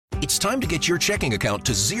It's time to get your checking account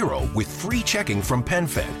to zero with free checking from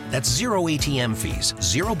PenFed. That's zero ATM fees,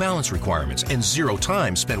 zero balance requirements, and zero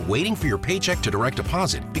time spent waiting for your paycheck to direct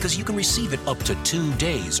deposit because you can receive it up to 2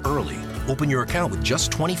 days early. Open your account with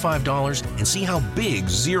just $25 and see how big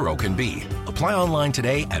zero can be. Apply online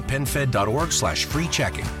today at PenFed.org/free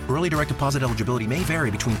checking. Early direct deposit eligibility may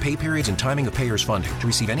vary between pay periods and timing of payer's funding. To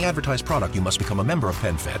receive any advertised product, you must become a member of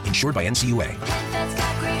PenFed, insured by NCUA. PenFed's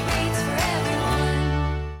got great rates for everyone.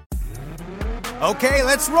 Okay,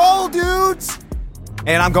 let's roll, dudes!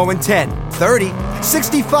 And I'm going 10, 30,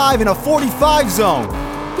 65 in a 45 zone.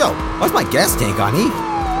 Yo, why's my gas tank on E?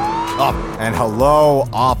 Oh, and hello,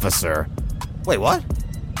 officer. Wait, what?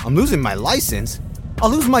 I'm losing my license? I'll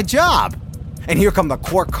lose my job. And here come the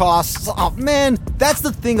court costs. Oh, man, that's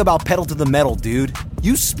the thing about pedal to the metal, dude.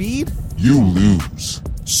 You speed, you lose.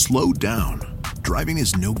 Slow down. Driving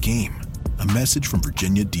is no game. A message from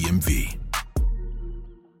Virginia DMV.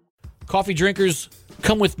 Coffee drinkers,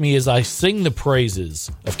 come with me as I sing the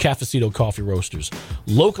praises of Cafecito Coffee Roasters.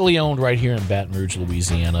 Locally owned right here in Baton Rouge,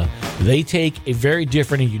 Louisiana, they take a very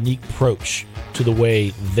different and unique approach to the way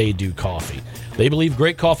they do coffee. They believe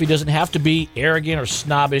great coffee doesn't have to be arrogant or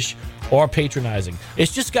snobbish or patronizing.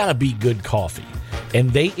 It's just got to be good coffee. And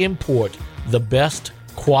they import the best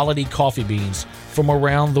quality coffee beans from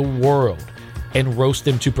around the world and roast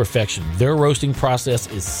them to perfection. Their roasting process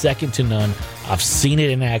is second to none. I've seen it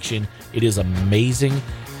in action. It is amazing.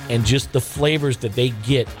 And just the flavors that they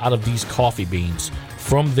get out of these coffee beans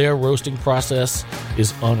from their roasting process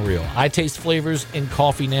is unreal. I taste flavors in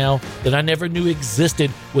coffee now that I never knew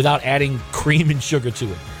existed without adding cream and sugar to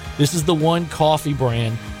it. This is the one coffee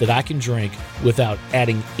brand that I can drink without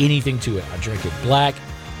adding anything to it. I drink it black,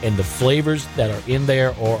 and the flavors that are in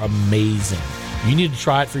there are amazing. You need to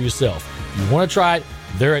try it for yourself. If you want to try it,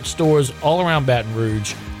 they're at stores all around Baton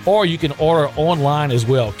Rouge, or you can order online as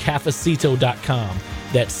well, cafecito.com.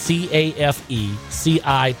 That's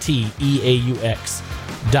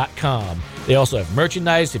CAFECITEAUX.com. They also have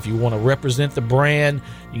merchandise if you want to represent the brand.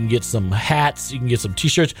 You can get some hats, you can get some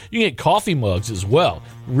t-shirts, you can get coffee mugs as well.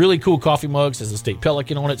 Really cool coffee mugs, has a state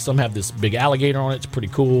pelican on it. Some have this big alligator on it. It's pretty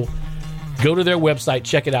cool. Go to their website,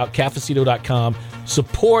 check it out, cafecito.com.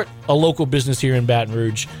 Support a local business here in Baton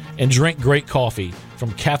Rouge and drink great coffee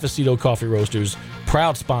from Cafecito Coffee Roasters,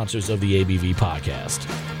 proud sponsors of the ABV podcast.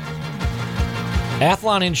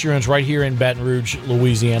 Athlon Insurance right here in Baton Rouge,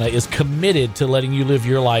 Louisiana is committed to letting you live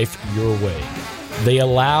your life your way. They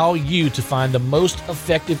allow you to find the most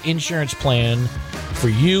effective insurance plan for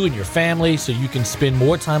you and your family so you can spend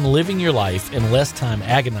more time living your life and less time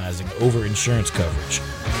agonizing over insurance coverage.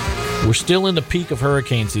 We're still in the peak of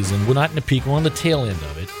hurricane season. We're not in the peak, we're on the tail end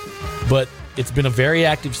of it. But it's been a very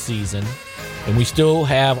active season, and we still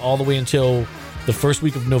have all the way until the first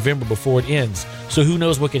week of November before it ends. So who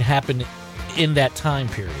knows what can happen in that time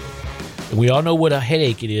period. And we all know what a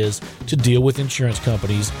headache it is to deal with insurance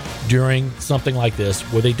companies during something like this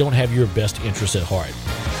where they don't have your best interests at heart.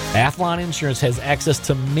 Athlon Insurance has access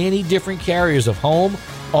to many different carriers of home,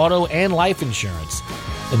 auto, and life insurance,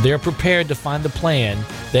 and they're prepared to find the plan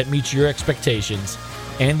that meets your expectations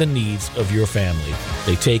and the needs of your family.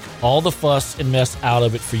 They take all the fuss and mess out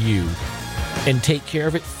of it for you and take care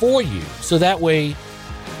of it for you, so that way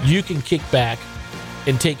you can kick back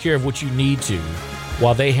and take care of what you need to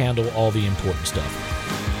while they handle all the important stuff.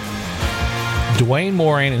 Dwayne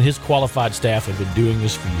Moran and his qualified staff have been doing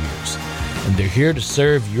this for years, and they're here to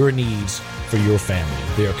serve your needs for your family.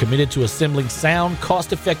 They are committed to assembling sound,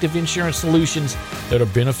 cost-effective insurance solutions that are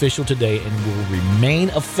beneficial today and will remain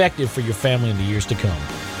effective for your family in the years to come.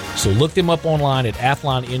 So look them up online at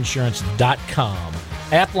athloninsurance.com,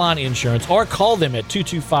 Athlon Insurance, or call them at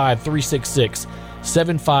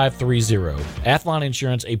 225-366-7530. Athlon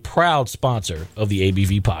Insurance, a proud sponsor of the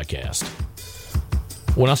ABV podcast.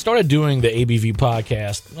 When I started doing the ABV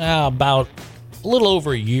podcast about a little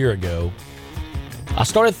over a year ago, I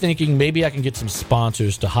started thinking maybe I can get some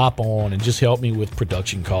sponsors to hop on and just help me with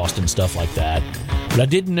production cost and stuff like that. But I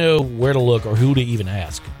didn't know where to look or who to even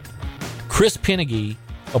ask. Chris Pennegy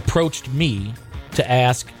approached me to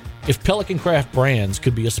ask if Pelican Craft Brands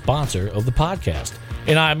could be a sponsor of the podcast.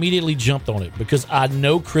 And I immediately jumped on it because I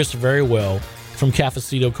know Chris very well from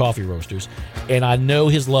Cafecito Coffee Roasters, and I know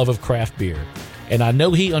his love of craft beer. And I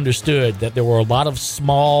know he understood that there were a lot of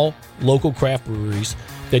small local craft breweries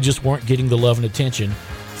that just weren't getting the love and attention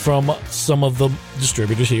from some of the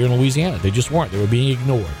distributors here in Louisiana. They just weren't. They were being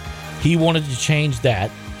ignored. He wanted to change that.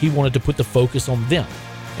 He wanted to put the focus on them.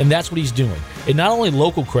 And that's what he's doing. And not only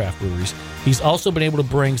local craft breweries, he's also been able to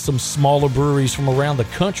bring some smaller breweries from around the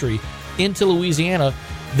country into Louisiana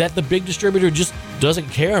that the big distributor just doesn't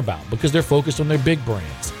care about because they're focused on their big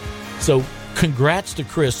brands. So congrats to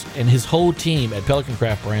Chris and his whole team at Pelican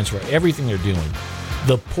Craft Brands for everything they're doing.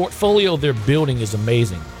 The portfolio they're building is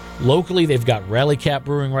amazing. Locally, they've got Rally Cap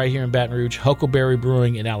Brewing right here in Baton Rouge, Huckleberry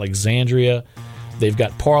Brewing in Alexandria. They've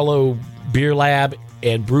got Parlo Beer Lab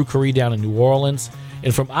and Brewery down in New Orleans.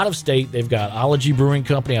 And from out of state, they've got Ology Brewing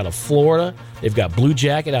Company out of Florida. They've got Blue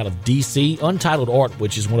Jacket out of D.C. Untitled Art,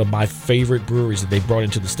 which is one of my favorite breweries that they brought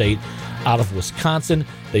into the state, out of Wisconsin.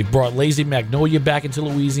 They brought Lazy Magnolia back into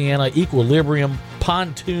Louisiana, Equilibrium,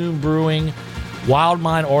 Pontoon Brewing, Wild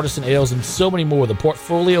Mind Artisan Ales, and so many more. The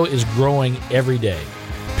portfolio is growing every day.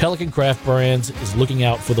 Pelican Craft Brands is looking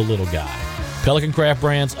out for the little guy. Pelican Craft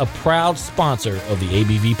Brands, a proud sponsor of the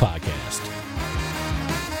ABV podcast.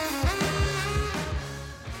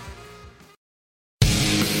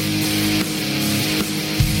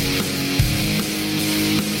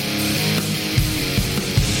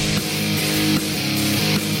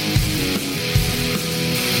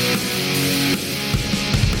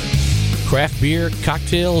 Craft beer,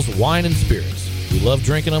 cocktails, wine, and spirits. We love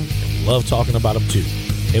drinking them, and we love talking about them too.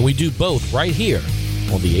 And we do both right here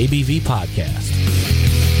on the ABV podcast.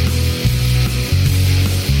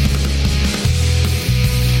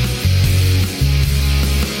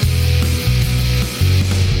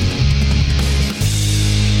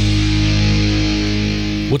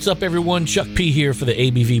 What's up, everyone? Chuck P here for the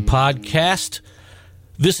ABV podcast.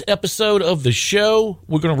 This episode of the show,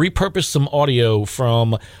 we're going to repurpose some audio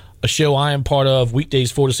from a show I am part of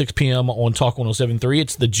weekdays 4 to 6 p.m. on Talk 107.3.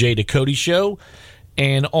 It's the Jay Ducote Show.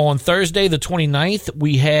 And on Thursday, the 29th,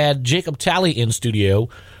 we had Jacob Talley in studio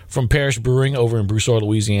from Parish Brewing over in Broussard,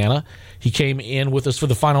 Louisiana. He came in with us for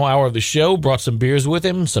the final hour of the show, brought some beers with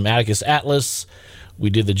him, some Atticus Atlas.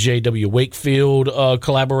 We did the J.W. Wakefield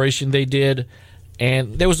collaboration they did.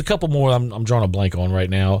 And there was a couple more I'm drawing a blank on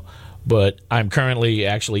right now. But I'm currently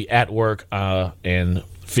actually at work and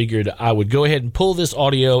figured I would go ahead and pull this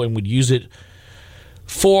audio and would use it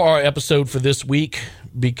for our episode for this week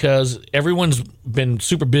because everyone's been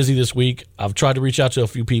super busy this week. I've tried to reach out to a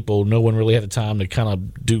few people. No one really had the time to kind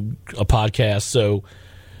of do a podcast. So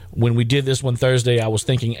when we did this one Thursday, I was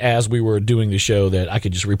thinking as we were doing the show that I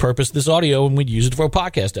could just repurpose this audio and we'd use it for a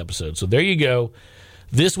podcast episode. So there you go.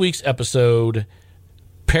 This week's episode,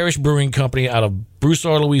 Parish Brewing Company out of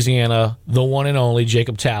Broussard, Louisiana, the one and only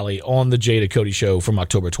Jacob Talley on the Jay Ducote Show from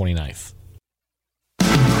October 29th. Give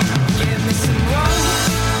me some rope,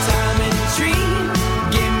 time and a dream.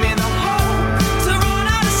 Give me the hope to run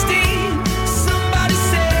out of steam. Somebody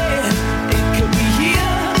said it could be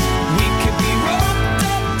here. We could be roped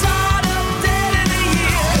up, tied up, dead in a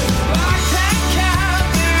year. I can't count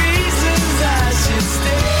the reasons I should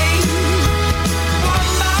stay.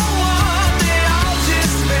 One by one, they all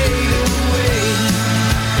just fade away.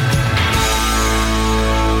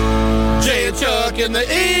 Jay and Chuck in the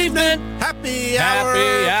evening. Happy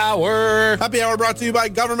hour. Happy hour brought to you by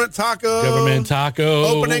Government Taco. Government Taco.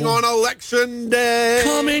 Opening on Election Day.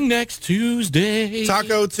 Coming next Tuesday.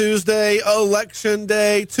 Taco Tuesday, Election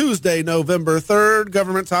Day, Tuesday, November 3rd.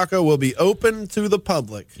 Government Taco will be open to the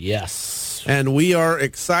public. Yes. And we are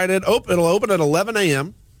excited. It'll open at 11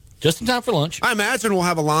 a.m. Just in time for lunch. I imagine we'll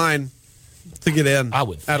have a line to get in I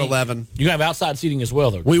would at think. 11. You have outside seating as well,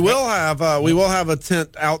 though. We will have a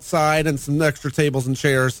tent outside and some extra tables and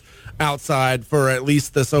chairs outside for at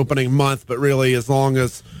least this opening month, but really as long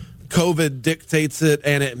as COVID dictates it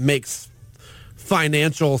and it makes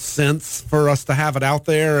financial sense for us to have it out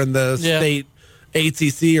there and the state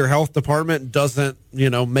ATC or health department doesn't,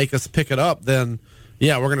 make us pick it up, then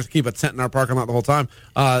yeah, we're going to keep a tent in our parking lot the whole time.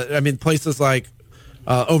 Places like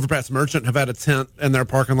Overpass Merchant have had a tent in their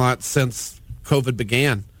parking lot since COVID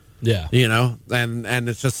began. Yeah. And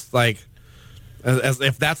it's just like, as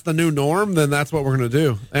if that's the new norm, then that's what we're going to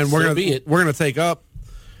do. And we're going to take up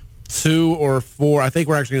 2 or 4. I think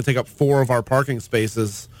we're actually going to take up 4 of our parking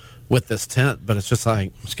spaces with this tent, but it's just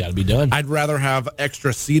like, it's got to be done. I'd rather have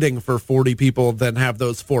extra seating for 40 people than have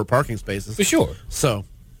those 4 parking spaces. For sure. So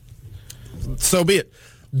be it.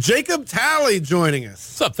 Jacob Talley joining us.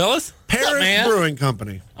 What's up, fellas? Parish Brewing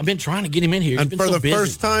Company. I've been trying to get him in here. He's And been for so the busy.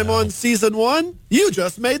 first time on season 1, you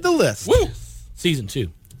just made the list. Woo! Season 2.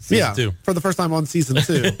 Season 2. For the first time on season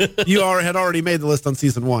 2. You had already made the list on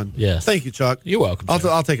season 1. Yes. Thank you, Chuck. You're welcome.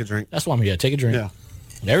 I'll take a drink. That's why I'm here. Take a drink. Yeah.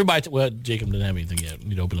 Everybody, Jacob didn't have anything yet. We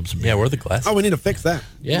need to open up some beer. Yeah, where are the glasses? Oh, we need to fix that.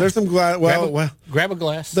 Yeah. There's some glass. Grab a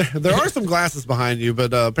glass. There are some glasses behind you,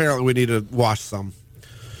 but apparently we need to wash some.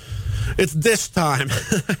 It's dish time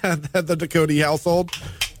at the Ducote household.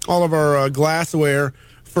 All of our glassware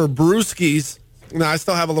for brewskis. Now, I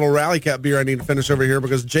still have a little Rally Cap beer I need to finish over here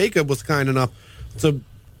because Jacob was kind enough to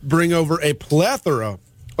bring over a plethora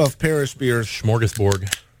of Parish beers.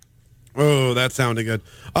 Smorgasbord. Oh, that sounded good.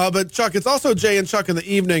 But Chuck, it's also Jay and Chuck in the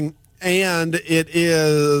evening, and it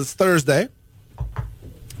is Thursday.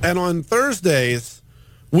 And on Thursdays,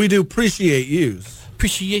 we do Appreciate Yous.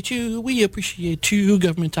 Appreciate you. We appreciate you.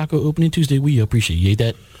 Government Taco opening Tuesday. We appreciate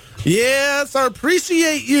that. Yeah, it's our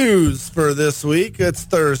Appreciate Yous for this week. It's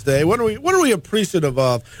Thursday. What are we appreciative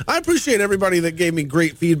of? I appreciate everybody that gave me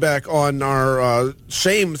great feedback on our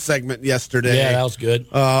shame segment yesterday. Yeah, that was good.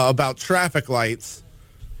 About traffic lights.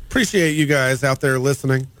 Appreciate you guys out there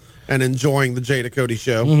listening and enjoying the Jay Ducote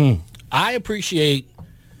show. Mm-hmm. I appreciate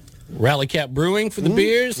Rally Cap Brewing for the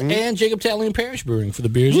beers and Jacob Talley and Parish Brewing for the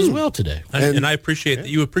beers as well today. And I appreciate that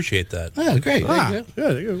you appreciate that. Oh, great.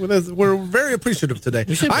 Good. We're very appreciative today.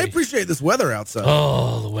 I appreciate this weather outside.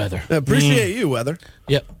 Oh, the weather. Appreciate you, weather.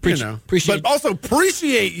 Yep. But also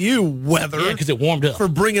appreciate you, weather. Yeah, because it warmed up. For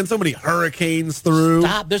bringing so many hurricanes through.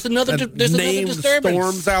 Stop. There's another disturbance.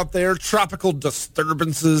 Storms out there, tropical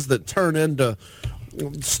disturbances that turn into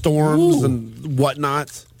storms and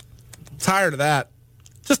whatnot. Tired of that.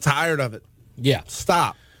 Just tired of it. Yeah.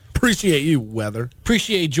 Stop. Appreciate you, weather.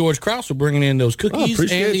 Appreciate George Krause for bringing in those cookies and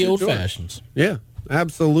the old George. fashions. Yeah,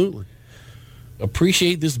 absolutely.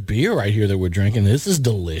 Appreciate this beer right here that we're drinking. This is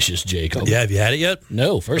delicious, Jacob. Yeah, have you had it yet?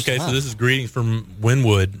 No, first time. Okay, so this is Greetings from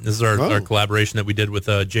Wynwood. This is our collaboration that we did with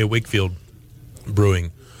Jay Wakefield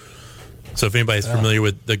Brewing. So if anybody's familiar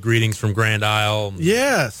with the Greetings from Grand Isle,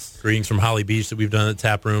 yes, Greetings from Holly Beach that we've done at the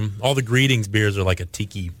tap room, all the Greetings beers are like a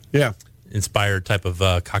tiki inspired type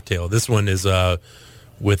of cocktail. This one is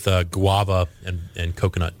with guava and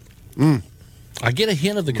coconut. I get a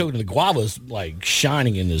hint of the coconut. The guava's like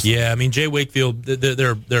shining in this. Yeah, I mean Jay Wakefield,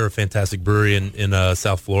 they're a fantastic brewery in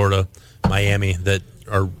South Florida, Miami that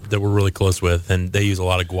we're really close with, and they use a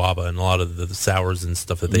lot of guava and a lot of the sours and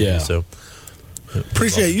stuff that they do. So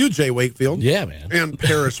appreciate you, Jay Wakefield. Yeah, man. And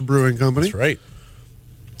Parish Brewing Company. That's right.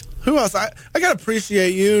 Who else? I got to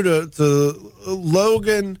appreciate you to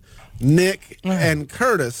Logan, Nick, and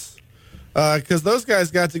Curtis, because those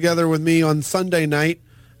guys got together with me on Sunday night,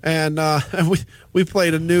 and we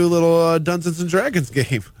played a new little Dungeons and Dragons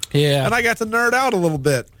game. Yeah. And I got to nerd out a little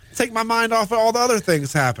bit. Take my mind off of all the other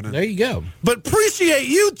things happening. There you go. But appreciate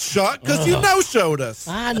you, Chuck, because you no-showed us.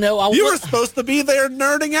 I know. You were supposed to be there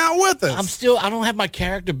nerding out with us. I don't have my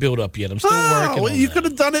character built up yet. I'm still working on you that. could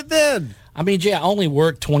have done it then. I mean, Jay, I only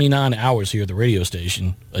work 29 hours here at the radio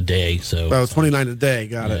station a day, so. Oh, 29 a day.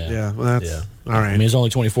 Got it. Yeah. Well, that's all right. I mean, it's only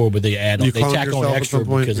 24, but they tack on extra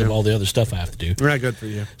because of all the other stuff I have to do. Right, good for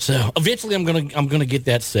you. So eventually, I'm gonna get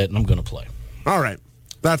that set and I'm gonna play. All right,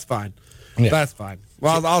 that's fine. Yeah. That's fine.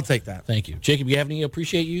 Well, I'll take that. Thank you, Jacob. You have any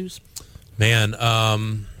appreciate yous? Man,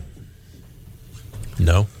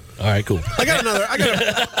 no. All right, cool. I got another.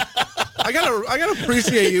 I gotta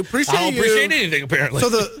appreciate you. I don't appreciate anything apparently. So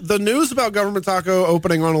the news about Government Taco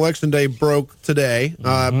opening on Election Day broke today.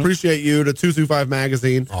 Appreciate you to 225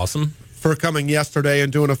 Magazine. Awesome. For coming yesterday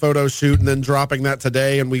and doing a photo shoot and then dropping that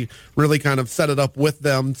today, and we really kind of set it up with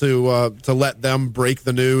them to let them break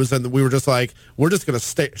the news, and we were just like, we're just going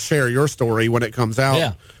to share your story when it comes out.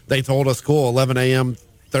 Yeah. They told us, cool, 11 a.m.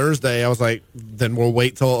 Thursday. I was like, then we'll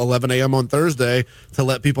wait till 11 a.m. on Thursday to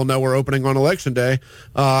let people know we're opening on Election Day.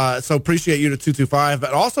 So appreciate you to 225,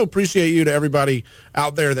 but also appreciate you to everybody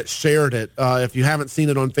out there that shared it. If you haven't seen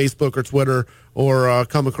it on Facebook or Twitter or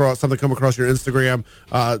come across your Instagram,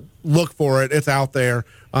 look for it. It's out there.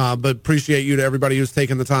 But appreciate you to everybody who's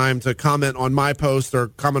taken the time to comment on my post or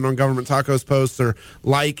comment on Government Taco's posts or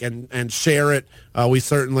like and share it. We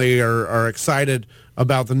certainly are excited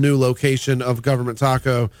about the new location of Government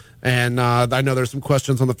Taco. And I know there's some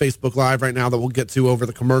questions on the Facebook Live right now that we'll get to over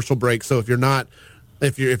the commercial break. So if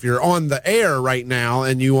you're on the air right now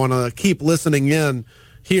and you want to keep listening in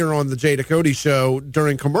here on the Jay Ducote Show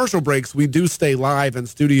during commercial breaks, we do stay live in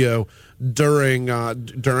studio during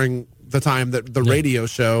the time that the radio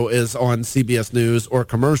show is on CBS News or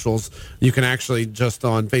commercials. You can actually just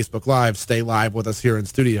on Facebook Live stay live with us here in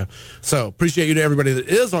studio. So appreciate you to everybody that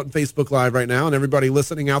is on Facebook Live right now and everybody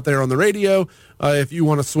listening out there on the radio. If you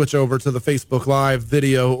want to switch over to the Facebook Live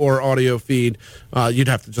video or audio feed, you'd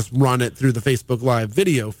have to just run it through the Facebook Live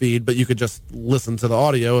video feed, but you could just listen to the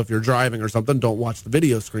audio if you're driving or something. Don't watch the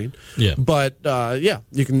video screen. Yeah. But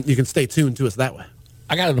you can stay tuned to us that way.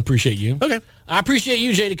 I got to appreciate you. Okay. I appreciate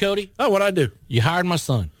you, Jay Ducote. Oh, what'd I do? You hired my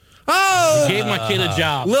son. Oh! You gave my kid a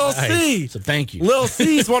job. Lil C. So thank you. Lil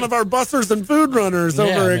C's one of our bussers and food runners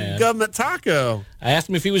over man. at Government Taco. I asked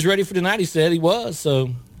him if he was ready for tonight. He said he was,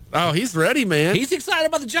 so Oh, he's ready, man. He's excited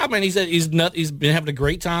about the job, man. He said he's been having a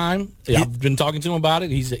great time. I've been talking to him about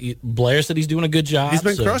it. Blair said he's doing a good job. He's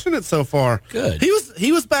been crushing it so far. Good.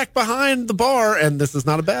 He was back behind the bar, and this is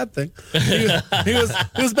not a bad thing. He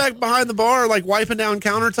was back behind the bar, like wiping down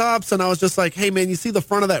countertops, and I was just like, "Hey, man, you see the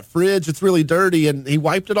front of that fridge? It's really dirty." And he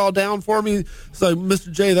wiped it all down for me. So,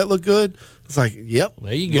 Mr. J, that looked good. It's like, yep.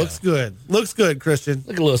 There you go. Looks good. Looks good, Christian.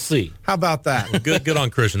 Look at a little C. How about that? Good on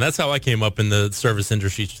Christian. That's how I came up in the service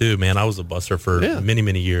industry too, man. I was a busser for many,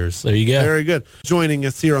 many years. There you go. Very good. Joining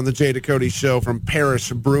us here on the Jay Ducote Show from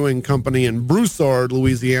Parish Brewing Company in Broussard,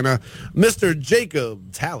 Louisiana, Mr.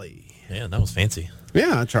 Jacob Talley. Yeah, that was fancy.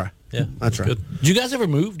 Yeah, I try. Yeah, that's right. Good. Did you guys ever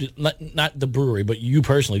move? Not the brewery, but you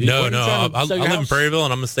personally? Did No. you I live in Prairieville,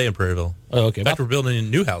 and I'm going to stay in Prairieville. Oh, okay. In fact, we're building a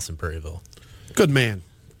new house in Prairieville. Good man.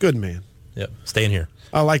 Good man. Yep, staying here.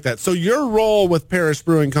 I like that. So your role with Parish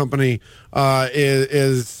Brewing Company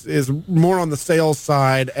is more on the sales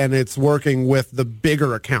side, and it's working with the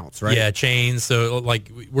bigger accounts, right? Yeah, chains. So like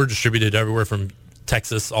we're distributed everywhere from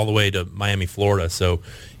Texas all the way to Miami, Florida. So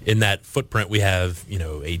in that footprint, we have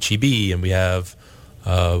HEB, and we have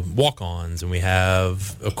Walk-Ons, and we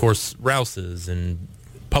have, of course, Rouse's and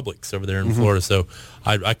Publix over there in Florida. So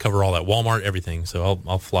I cover all that. Walmart, everything. So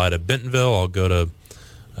I'll fly to Bentonville. I'll go to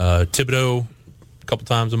Thibodaux a couple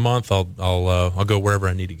times a month. I'll go wherever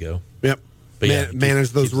I need to go. Yep. But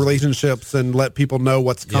manage those relationships and let people know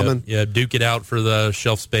what's coming. Yeah, duke it out for the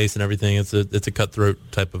shelf space and everything. It's a cutthroat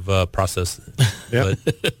type of process. Yep.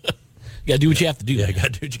 But, You got to do what you have to do. yeah, you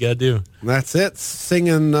got to do what you got to do. That's it.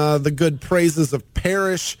 Singing the good praises of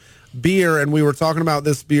Parish beer, and we were talking about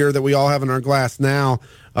this beer that we all have in our glass now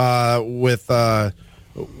with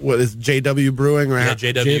what is JW Brewing? Or Yeah,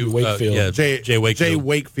 JW Wakefield. J Wakefield. J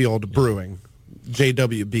Wakefield Brewing.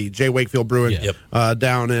 JWB, J Wakefield Brewing,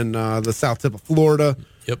 down in the south tip of Florida.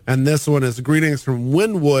 Yep. And this one is Greetings from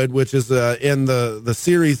Wynwood, which is in the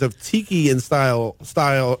series of tiki and styled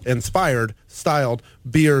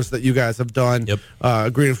beers that you guys have done.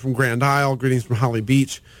 Yep. Greetings from Grand Isle, Greetings from Holly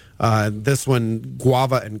Beach. This one,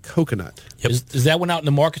 guava and coconut. Yep. Is that one out in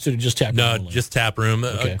the market or just tap room? No, only? just tap room.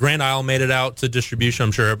 Okay. Grand Isle made it out to distribution.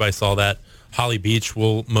 I'm sure everybody saw that. Holly Beach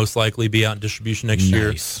will most likely be out in distribution next year.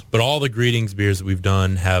 Nice. But all the Greetings beers that we've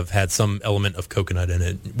done have had some element of coconut in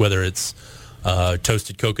it, whether it's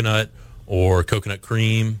toasted coconut or coconut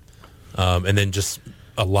cream, and then just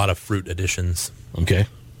a lot of fruit additions. Okay.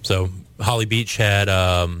 So Holly Beach had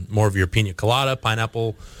more of your pina colada,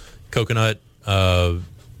 pineapple, coconut.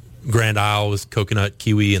 Grand Isle was coconut,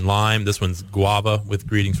 kiwi, and lime. This one's guava with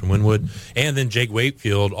Greetings from Wynwood. And then Jake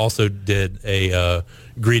Wakefield also did a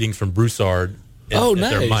Greetings from Broussard at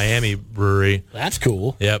their nice. Miami brewery. That's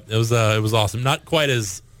cool. Yep, it was awesome. Not quite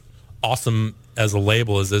as awesome as a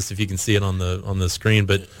label as this, if you can see it on the screen,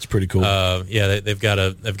 but It's pretty cool. yeah, they've got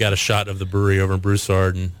a shot of the brewery over in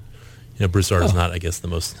Broussard, and Broussard is not, I guess, the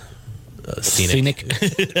most scenic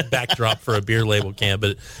backdrop for a beer label can,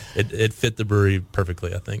 but it fit the brewery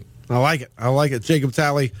perfectly, I think. I like it. Jacob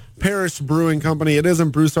Talley, Parish Brewing Company. It is in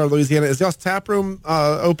Broussard, Louisiana. Is y'all's tap room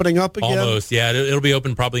opening up again? Almost, yeah. It'll be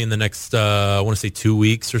open probably in the next, I want to say 2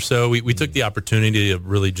 weeks or so. We took the opportunity to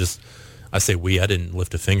really just, I say I didn't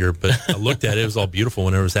lift a finger, but I looked at it. It was all beautiful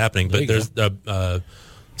when it was happening. But there's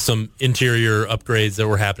some interior upgrades that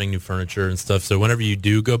were happening, new furniture and stuff. So whenever you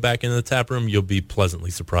do go back into the tap room, you'll be pleasantly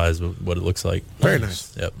surprised with what it looks like. Very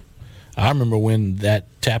nice. Yep. I remember when that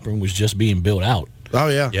tap room was just being built out. Oh,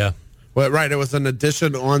 yeah. Yeah. Well, right. It was an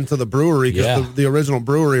addition onto the brewery because Yeah. the original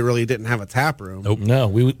brewery really didn't have a tap room. Nope. No,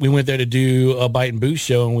 we went there to do a Bite and Boost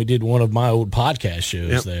show, and we did one of my old podcast shows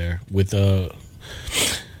Yep. there with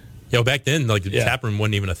Back then, like the tap room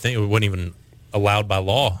wasn't even a thing. It wasn't even allowed by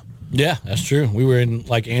law. Yeah, that's true. We were in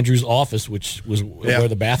like Andrew's office, which was where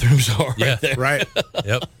the bathrooms are. Yeah. Right there. Right.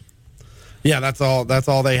 Yep. Yeah, that's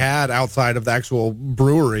all they had outside of the actual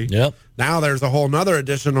brewery. Yep. Now there's a whole nother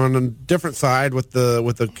addition on a different side with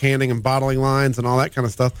the canning and bottling lines and all that kind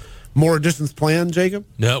of stuff. More additions planned, Jacob?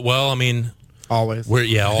 No, well, I mean, Always.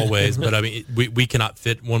 always. But I mean, we cannot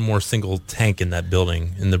fit one more single tank in that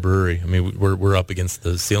building in the brewery. I mean, we're up against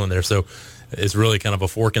the ceiling there, so it's really kind of a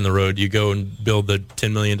fork in the road. You go and build the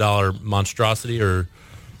 $10 million monstrosity, or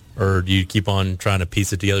do you keep on trying to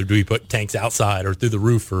piece it together? Do we put tanks outside or through the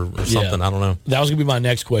roof or something? I don't know. That was gonna be my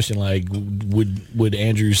next question. Like, would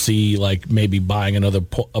Andrew see like maybe buying another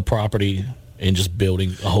a property and just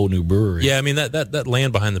building a whole new brewery? Yeah, I mean that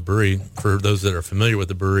land behind the brewery, for those that are familiar with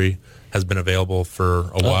the brewery, has been available for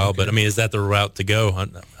a while. okay. But I mean, is that the route to go?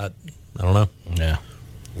 I don't know. Yeah.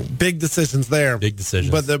 Big decisions there. Big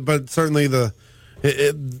decisions. But certainly the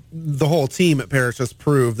the whole team at Parrish has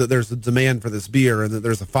proved that there's a demand for this beer and that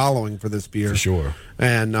there's a following for this beer. For sure.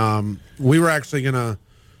 And we were actually gonna,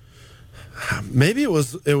 maybe it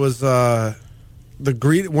was one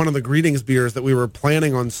of the Greetings beers that we were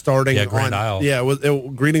planning on starting. Yeah, Grand Isle. Yeah, it was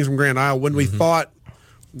Greetings from Grand Isle when we thought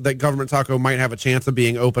that Government Taco might have a chance of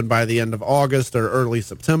being open by the end of August or early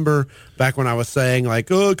September, back when I was saying, like,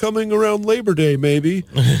 coming around Labor Day, maybe.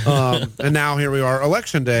 And now here we are,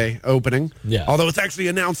 Election Day opening. Yeah. Although it's actually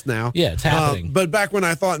announced now. Yeah, it's happening. But back when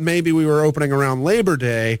I thought maybe we were opening around Labor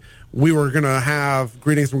Day, we were going to have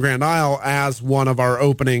Greetings from Grand Isle as one of our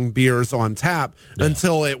opening beers on tap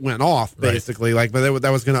until it went off, basically. Like, but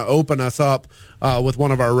that was going to open us up with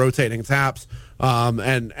one of our rotating taps.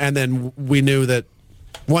 And then we knew that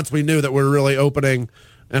once we knew that we were really opening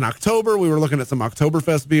in October, we were looking at some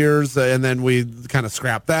Oktoberfest beers, and then we kind of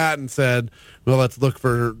scrapped that and said, well, let's look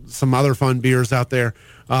for some other fun beers out there.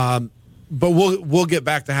 But we'll get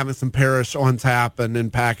back to having some Parrish on tap and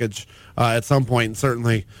in package at some point, and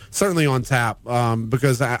certainly on tap,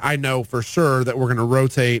 because I know for sure that we're going to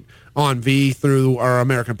rotate on V through our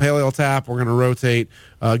American Pale Ale tap. We're going to rotate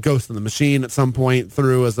Ghost in the Machine at some point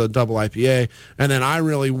through as a double IPA. And then I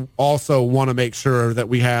really also want to make sure that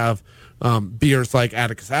we have beers like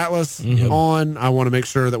Atticus Atlas on. I want to make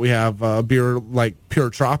sure that we have beer like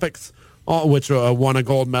Pure Tropics, which won a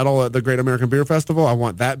gold medal at the Great American Beer Festival. I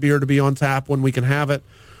want that beer to be on tap when we can have it.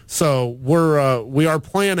 So we are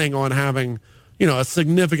planning on having, a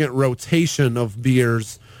significant rotation of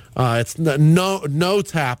beers. It's no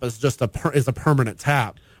tap is just a permanent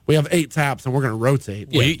tap. We have 8 taps and we're going to rotate.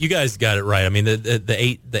 Well, you guys got it right. I mean,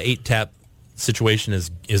 the eight tap situation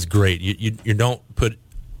is great. You don't put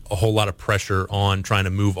a whole lot of pressure on trying to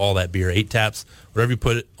move all that beer. 8 taps, whatever you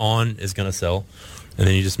put it on is going to sell, and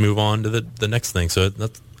then you just move on to the next thing. So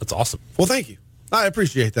that's awesome. Well, thank you. I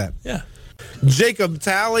appreciate that. Yeah. Jacob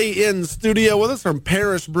Talley in studio with us from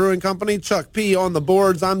Parrish Brewing Company. Chuck P on the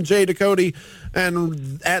boards. I'm Jay Ducote.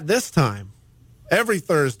 And at this time, every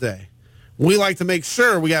Thursday, we like to make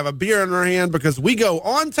sure we have a beer in our hand because we go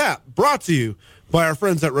on tap, brought to you by our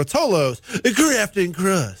friends at Rotolo's Craft and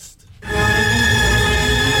Crust.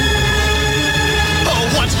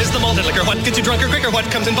 Oh, what is the malted liquor? What gets you drunker quicker? What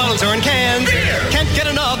comes in bottles or in cans? Beer! Can't get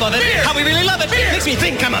enough of it. Beer! How we really love it. Beer! Makes me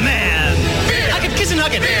think I'm a man. Beer! I could kiss and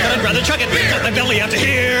hug it, but I'd rather chug it. Beer! Got my belly out to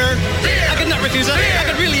here. Beer! I could not refuse it. Beer! I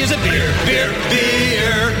could really use a beer. Beer!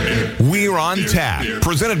 Beer! We're on tap,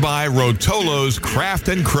 presented by Rotolo's Craft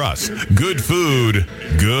and Crust. Good food,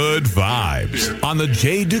 good vibes. On the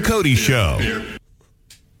Jay Ducote Show.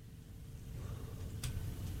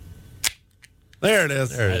 There it is.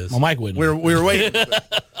 There it is. My mic wouldn't. We were waiting.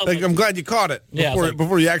 I'm glad you caught it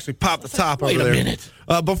before you actually popped the top over there. Wait a minute.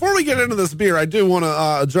 Before we get into this beer, I do want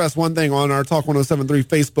to address one thing on our Talk 107.3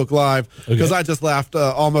 Facebook Live, because I just laughed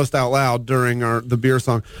almost out loud during the beer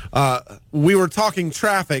song. We were talking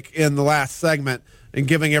traffic in the last segment and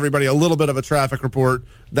giving everybody a little bit of a traffic report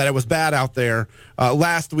that it was bad out there.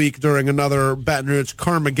 Last week during another Baton Rouge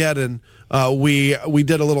Carmageddon, we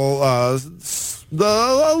did a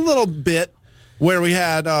little bit where we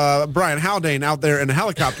had Brian Haldane out there in a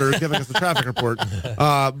helicopter giving us a traffic report.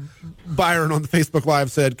 Byron on the Facebook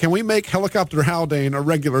Live said, "Can we make Helicopter Haldane a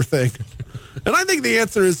regular thing?" And I think the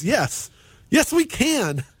answer is yes. Yes, we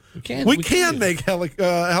can. We can make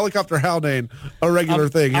Helicopter Haldane a regular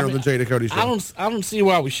thing here on the Jay Ducote Show. I don't see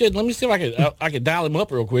why we should. Let me see if I could dial him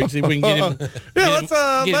up real quick. See if we can get him. Let's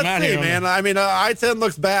see, man. I mean, I-10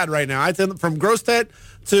 looks bad right now. I-10 from Gross Tate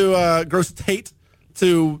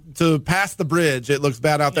to past the bridge, it looks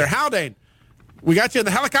bad out there. Haldane, we got you in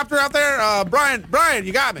the helicopter out there. Brian,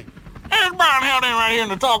 you got me. There's Brian Haldane right here in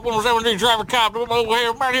the Talk 107 traffic copter over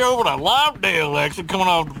here, right here over the Lobdell exit coming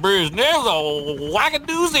off the bridge. And there's a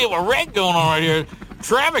wackadoozy of a wreck going on right here.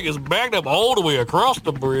 Traffic is backed up all the way across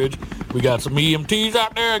the bridge. We got some EMTs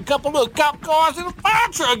out there, a couple of cop cars, and a fire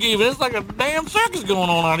truck even. It's like a damn circus going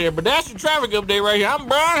on out here. But that's your traffic update right here. I'm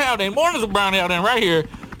Brian Haldane. Mornings with Brian Haldane right here.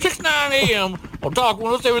 6-9 a.m. on Talk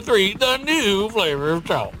 107.3, the new flavor of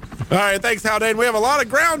talk. All right, thanks, Haldane. We have a lot of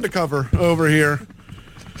ground to cover over here.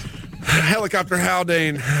 Helicopter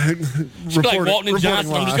Haldane. It's like Walton and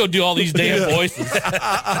Johnson. I'm just going to do all these damn voices.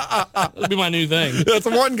 That'll be my new thing. It's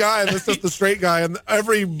one guy that's just the straight guy, and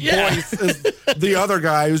every voice is the other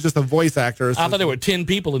guy who's just a voice actor. I thought there were 10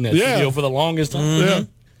 people in that studio for the longest time. Yeah.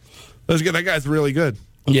 That guy's really good.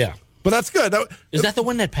 Yeah. But that's good. Is that the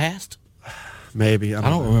one that passed? Maybe. I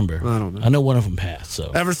don't remember. I don't know. I know one of them passed. So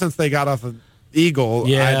ever since they got off of Eagle,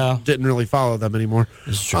 I didn't really follow them anymore.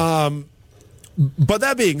 It's true. But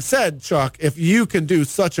that being said, Chuck, if you can do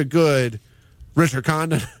such a good Richard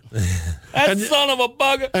Condon, that son of a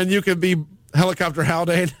bugger, and you can be Helicopter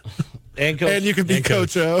Haldane. And you can be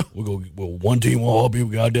Coach O. We go one team, one hobby.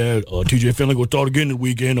 We got that. TJ Finley will start again this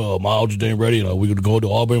weekend. Miles just ain't ready. We're going to go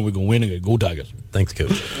to Auburn. We're going to win and go Tigers. Thanks,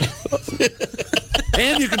 Coach.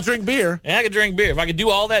 And you can drink beer. And I can drink beer. If I could do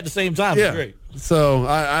all that at the same time, it'd be great. So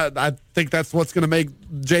I think that's what's going to make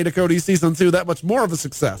Jay Ducote Season 2 that much more of a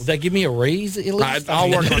success. Will that give me a raise at least? I'll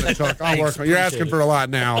work on it, Chuck. I'll work on it. You're asking for a lot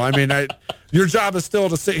now. I mean, your job is still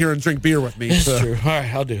to sit here and drink beer with me. That's true. All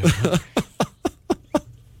right, I'll do it.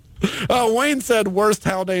 Wayne said worst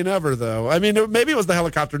Haldane ever, though. I mean, maybe it was the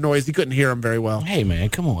helicopter noise. He couldn't hear him very well. Hey, man,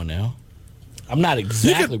 come on now. I'm not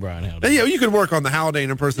exactly Brian Haldane. You could work on the Haldane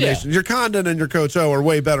impersonation. Yeah. Your Condon and your Coach O are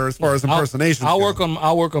way better as far as impersonations. I'll work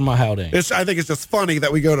on my Haldane. I think it's just funny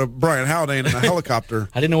that we go to Brian Haldane in a helicopter.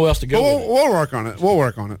 I didn't know where else to go. We'll work on it. We'll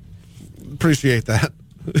work on it. Appreciate that.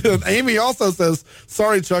 Amy also says,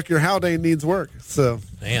 "Sorry, Chuck, your Haldane needs work." So,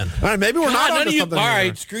 man, all right, maybe we're not onto something. All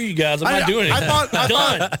right, screw you guys. I'm not doing it.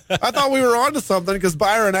 I thought we were onto something because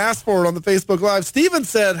Byron asked for it on the Facebook Live. Steven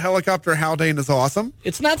said helicopter Haldane is awesome.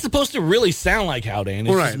 It's not supposed to really sound like Haldane.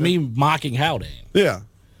 It's just me mocking Haldane. Yeah,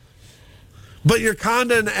 but your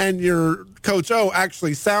Condon and your Coach O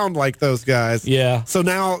actually sound like those guys. Yeah. So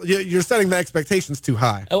now you're setting the expectations too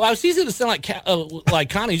high. Oh, I was easy to sound like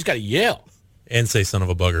Connie. You just got to yell. And say son of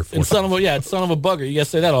a bugger. And son of a bugger. You got to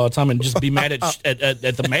say that all the time and just be mad at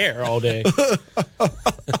the mayor all day.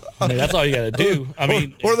 I mean, that's all you got to do. I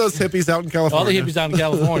mean, or those hippies out in California. All the hippies out in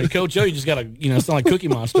California. Coach O, you just got to sound like Cookie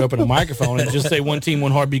Monster up in a microphone and just say one team,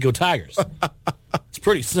 one heartbeat, go Tigers. It's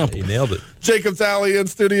pretty simple. He nailed it. Jacob Talley in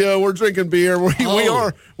studio. We're drinking beer.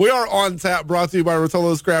 We are on tap. Brought to you by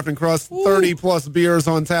Rotolo's Craft and Crust. 30 plus beers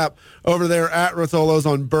on tap over there at Rotolo's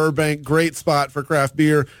on Burbank. Great spot for craft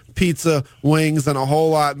beer, pizza, wings, and a whole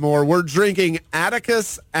lot more. We're drinking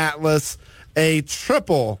Atticus Atlas, a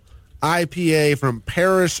triple IPA from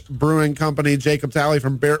Parish Brewing Company. Jacob Talley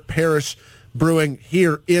from Parish Brewing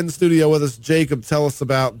here in studio with us. Jacob, tell us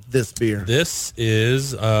about this beer. This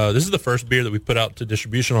is the first beer that we put out to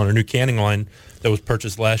distribution on our new canning line that was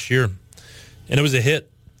purchased last year, and it was a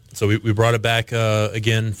hit. So we brought it back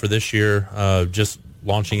again for this year, just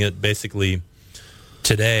launching it basically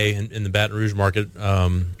today in the Baton Rouge market.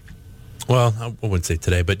 Well, I wouldn't say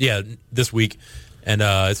today, but yeah, this week, and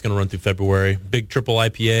it's going to run through February. Big triple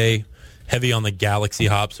IPA, heavy on the Galaxy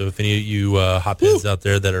hop. So if any of you hop heads out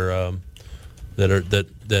there that are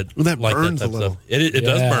that like burns that type a little. stuff. It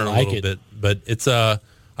does burn a little bit, but it's I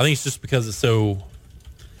think it's just because it's so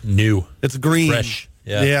new. It's green, fresh.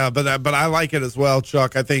 Yeah, but I like it as well,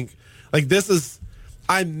 Chuck. I think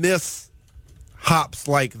I miss hops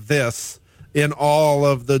like this in all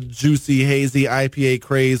of the juicy hazy IPA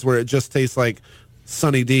craze where it just tastes like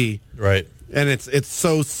Sunny D. Right. And it's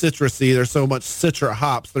so citrusy. There's so much citra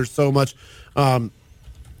hops. There's so much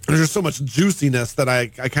there's just so much juiciness that I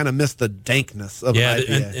kind of miss the dankness of an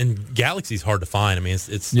IPA. And Galaxy's hard to find. I mean, it's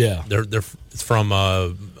it's from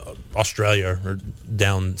Australia or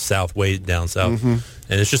down south, way down south, and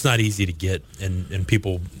it's just not easy to get. And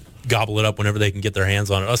people gobble it up whenever they can get their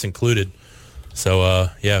hands on it, us included. So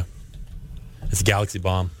it's a Galaxy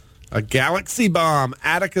bomb. A Galaxy bomb,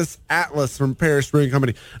 Atticus Atlas from Parish Brewing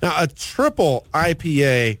Company. Now, a triple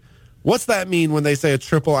IPA. What's that mean when they say a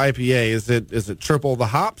triple IPA? Is it triple the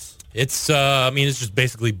hops? It's it's just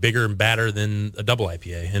basically bigger and badder than a double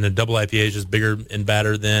IPA, and a double IPA is just bigger and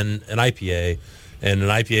badder than an IPA, and an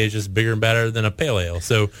IPA is just bigger and badder than a pale ale.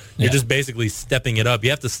 So you're just basically stepping it up.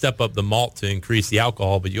 You have to step up the malt to increase the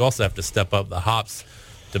alcohol, but you also have to step up the hops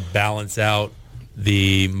to balance out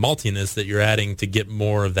the maltiness that you're adding to get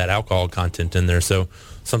more of that alcohol content in there. So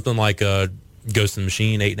something like a Ghost in the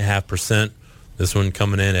Machine, 8.5%. This one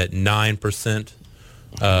coming in at 9%.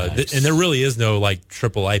 Nice. And there really is no like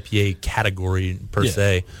triple IPA category per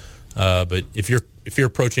se. But if you're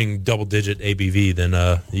approaching double digit ABV, then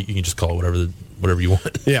you can just call it whatever you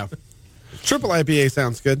want. Yeah. Triple IPA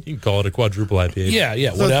sounds good. You can call it a quadruple IPA.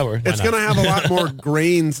 Yeah, so whatever. It's going to have a lot more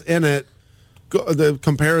grains in it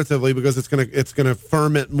comparatively because it's going to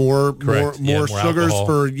ferment more sugars alcohol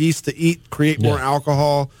for yeast to eat, create more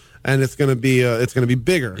alcohol. And it's going to be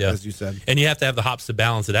bigger, as you said. And you have to have the hops to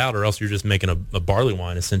balance it out, or else you're just making a barley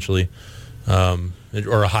wine essentially,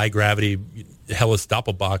 or a high gravity Helles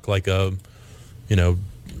Doppelbock like a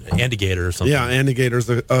Andigator or something. Yeah, Andigator's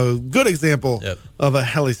a good example of a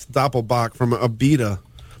Helles Doppelbock from a Beta.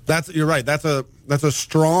 You're right. That's a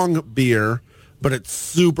strong beer, but it's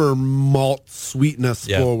super malt sweetness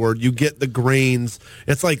forward. You get the grains.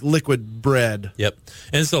 It's like liquid bread. Yep.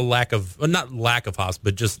 And it's a not lack of hops,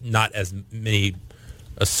 but just not as many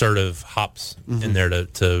assertive hops in there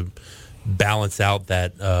to balance out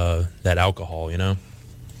that alcohol,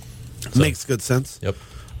 So, Makes good sense. Yep.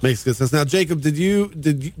 Makes good sense. Now, Jacob, did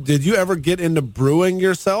you ever get into brewing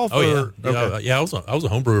yourself? Oh, or? yeah. Okay. Yeah, I was a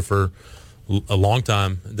home brewer for a long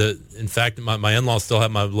time. In fact, my in-laws still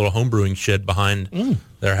have my little home brewing shed behind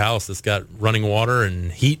their house that's got running water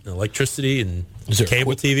and heat and electricity and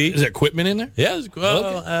cable TV. Is there equipment in there? Yeah.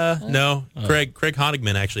 No. Craig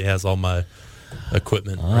Honigman actually has all my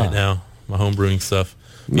equipment right now, my home brewing stuff.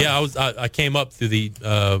 Yeah, I came up through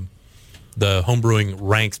the home brewing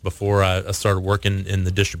ranks before I started working in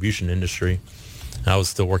the distribution industry. I was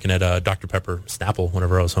still working at Dr. Pepper Snapple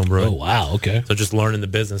whenever I was home brewing. Oh, wow. Okay. So just learning the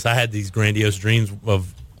business. I had these grandiose dreams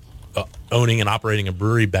of owning and operating a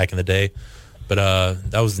brewery back in the day. But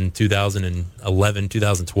that was in 2011,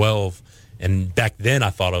 2012. And back then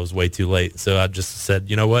I thought I was way too late. So I just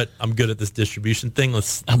said, you know what? I'm good at this distribution thing.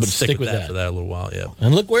 Let's stick with that for that a little while. Yeah.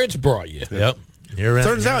 And look where it's brought you. Yep.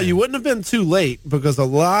 Turns out you wouldn't have been too late because a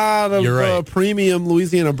lot of premium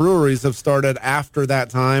Louisiana breweries have started after that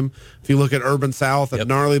time. If you look at Urban South and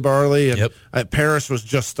Gnarly Barley, and Parish was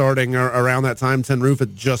just starting around that time. Tin Roof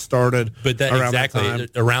had just started. But that around exactly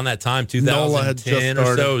that time. Around that time, NOLA had 2010 just or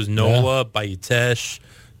so, started. it was NOLA, Bayutesh,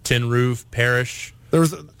 Tin Roof, Parish. There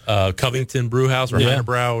was Covington Brew House or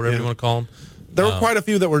Hannibrow, whatever you want to call them. There were quite a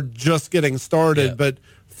few that were just getting started, but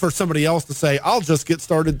for somebody else to say, "I'll just get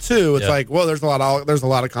started too," it's like, well, there's a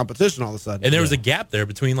lot of competition all of a sudden. And there was a gap there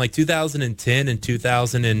between like 2010 and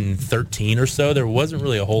 2013 or so. There wasn't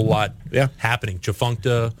really a whole lot happening.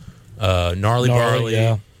 Chafuncta, Gnarly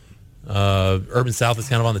Barley, Urban South is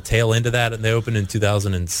kind of on the tail end of that, and they opened in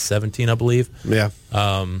 2017, I believe. Yeah.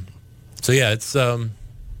 So yeah, it's I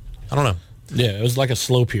don't know. Yeah, it was like a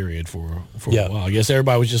slow period for a while. I guess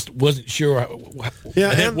everybody wasn't sure.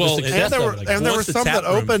 Yeah, and there were some that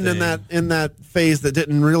opened in that phase that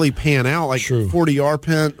didn't really pan out, like 40R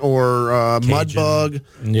Pent or Mudbug,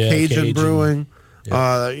 Cajun Brewing.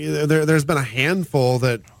 Yeah. There's been a handful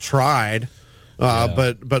that tried,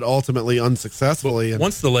 but ultimately unsuccessfully.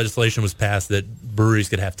 Once the legislation was passed that breweries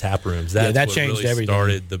could have tap rooms, that changed really everything.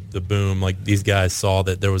 Started the boom. Like these guys saw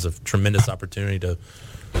that there was a tremendous opportunity to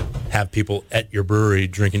have people at your brewery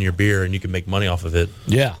drinking your beer, and you can make money off of it.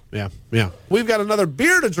 Yeah. We've got another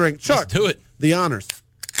beer to drink. Chuck, let's do it. The honors.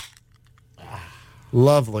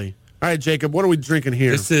 Lovely. All right, Jacob, what are we drinking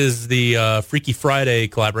here? This is the Freaky Friday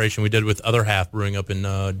collaboration we did with Other Half Brewing up in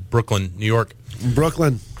Brooklyn, New York.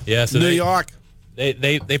 Brooklyn. Yeah, so New York.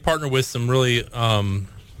 They partner with some really awesome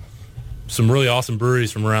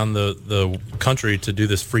breweries from around the country to do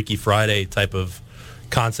this Freaky Friday type of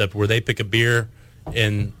concept where they pick a beer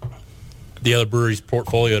in the other brewery's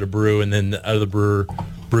portfolio to brew, and then the other brewer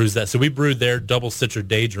brews that. So we brewed their Double Citra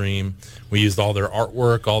Daydream. We used all their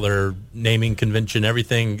artwork, all their naming convention,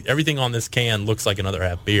 everything on this can looks like Another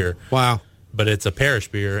Half beer. Wow. But it's a Parish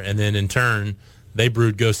beer, and then in turn they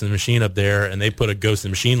brewed Ghost in the Machine up there, and they put a Ghost in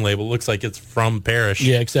the Machine label. It looks like it's from Parish.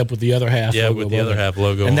 Yeah, except with the Other Half. Yeah, with the Other Half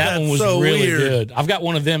logo. And that one was so really weird. good. I've got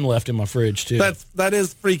one of them left in my fridge too. That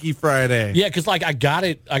is Freaky Friday. Yeah, because like I got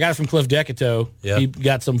it from Cliff Decato. Yep. He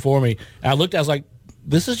got some for me. And I looked. I was like,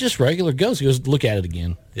 "This is just regular Ghost." He goes, "Look at it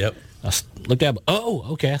again." Yep. I looked at it.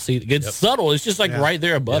 Oh, okay. I see. It's subtle. It's just like right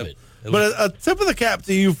there above it. But a tip of the cap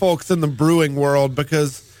to you folks in the brewing world,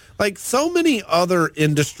 because like so many other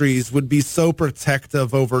industries would be so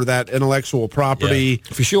protective over that intellectual property,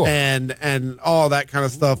 for sure, and all that kind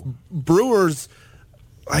of stuff. Brewers,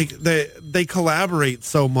 like they collaborate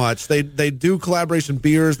so much. They do collaboration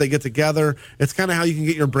beers. They get together. It's kind of how you can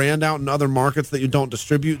get your brand out in other markets that you don't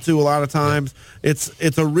distribute to a lot of times. Yeah.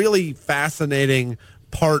 It's a really fascinating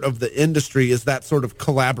part of the industry, is that sort of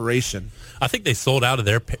collaboration. I think they sold out of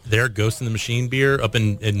their Ghost in the Machine beer up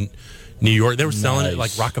in New York. They were selling it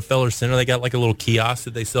like Rockefeller Center. They got like a little kiosk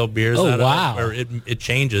that they sell beers out of, where it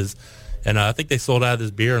changes. And I think they sold out of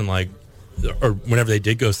this beer in like, or whenever they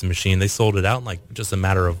did Ghost in the Machine, they sold it out in like just a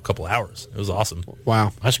matter of a couple hours. It was awesome.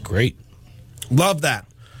 Wow. That's great. Love that.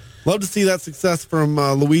 Love to see that success from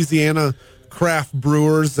Louisiana craft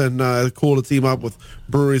brewers, and cool to team up with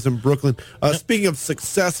breweries in Brooklyn. Speaking of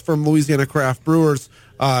success from Louisiana craft brewers,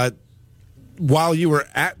 while you were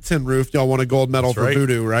at Tin Roof, y'all won a gold medal for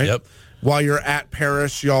Voodoo, right? Yep. While you're at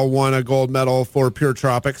Parish, y'all won a gold medal for Pure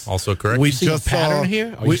Tropics. Also correct. We see just a pattern saw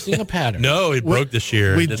here? Are you seeing a pattern? No, it broke this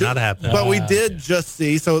year. It did not happen. But we did just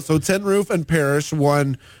see, so Tin Roof and Parish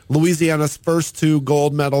won Louisiana's first 2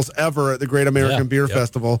 gold medals ever at the Great American Beer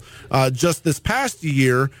Festival. Just this past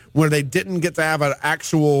year, where they didn't get to have an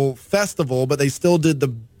actual festival, but they still did the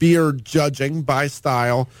beer judging by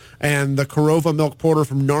style, and the Corova Milk Porter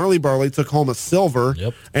from Gnarly Barley took home a silver,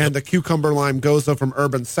 and the Cucumber Lime Goza from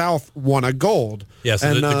Urban South won a gold. Yeah, so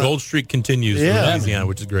and, the gold streak continues in Louisiana,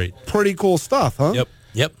 which is great. Pretty cool stuff, huh?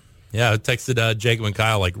 Yep. Yeah, I texted Jacob and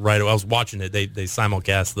Kyle like right. I was watching it. They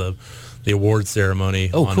simulcast the award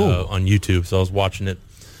ceremony on YouTube, so I was watching it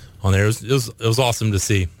on there. It was awesome to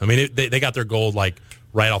see. I mean, they got their gold like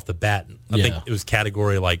right off the bat. I think it was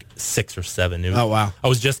category like 6 or 7. Oh wow! I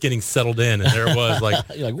was just getting settled in, and there it was like,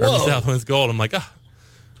 You're like, Urban whoa. South wins gold. I'm like,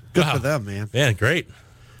 Good for them, man. Yeah, great.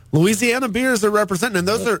 Louisiana beers are represented, and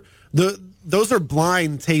those are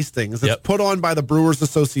blind tastings. It's put on by the Brewers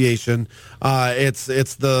Association. It's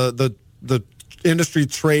the industry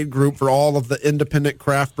trade group for all of the independent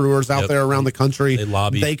craft brewers out there around the country. They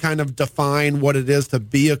lobby. They kind of define what it is to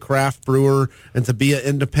be a craft brewer and to be an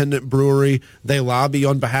independent brewery. They lobby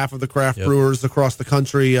on behalf of the craft brewers across the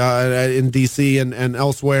country in D.C. and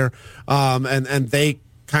elsewhere, and they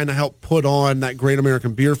kind of help put on that Great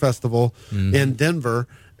American Beer Festival in Denver,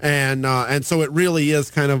 and so it really is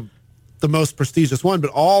kind of the most prestigious one.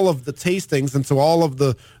 But all of the tastings, and so all of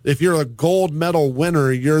the, if you're a gold medal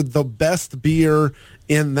winner, you're the best beer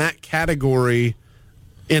in that category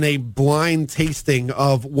in a blind tasting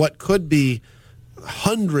of what could be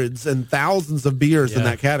hundreds and thousands of beers in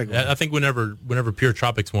that category. I think whenever Pure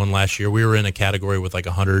Tropics won last year, we were in a category with like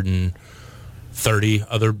 130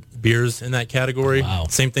 other beers in that category. Wow.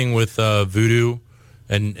 Same thing with Voodoo,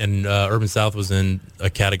 and Urban South was in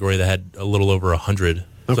a category that had a little over 100.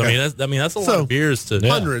 So Okay. I mean that's a lot of beers to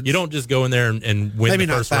hundreds. You don't just go in there and win Maybe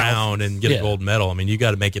the not first thousands. round and get a gold medal. I mean, you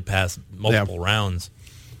got to make it past multiple rounds.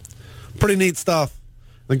 Pretty neat stuff.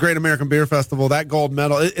 The Great American Beer Festival, that gold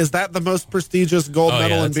medal, is that the most prestigious gold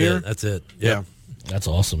medal in beer? That's it. Yeah. That's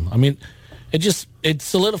awesome. I mean, it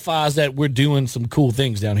solidifies that we're doing some cool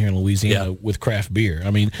things down here in Louisiana with craft beer.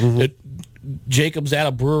 I mean, Jacob's at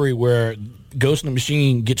a brewery where Ghost in the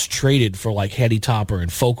Machine gets traded for like Hetty Topper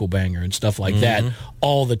and Focal Banger and stuff like that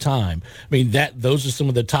all the time. I mean, those are some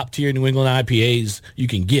of the top tier New England IPAs you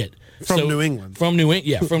can get From New England. From New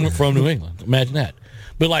England, from New England. Imagine that.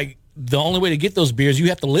 But like the only way to get those beers, you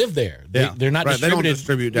have to live there. They're not They don't distributed.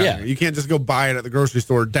 distribute down here. You can't just go buy it at the grocery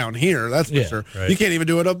store down here. That's for sure. Right. You can't even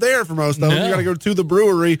do it up there for most of them. No. You got to go to the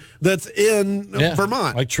brewery that's in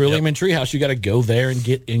Vermont. Like Trillium and Treehouse, you got to go there and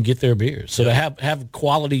get their beers. So to have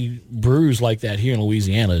quality brews like that here in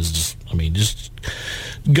Louisiana is just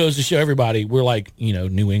goes to show everybody we're like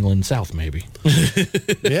New England South maybe.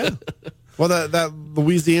 Yeah. Well, that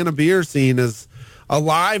Louisiana beer scene is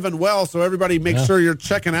alive and well. So everybody, make sure you're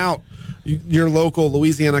checking out your local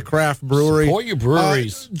Louisiana craft brewery. Support your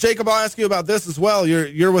breweries. Jacob, I'll ask you about this as well.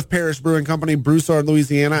 You're with Parish Brewing Company, Broussard,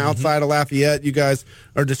 Louisiana, outside of Lafayette. You guys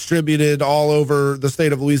are distributed all over the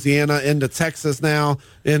state of Louisiana, into Texas now,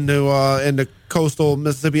 into coastal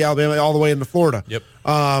Mississippi, Alabama, all the way into Florida. Yep.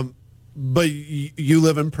 But you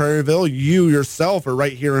live in Prairieville. You yourself are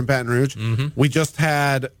right here in Baton Rouge. We just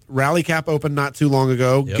had Rally Cap open not too long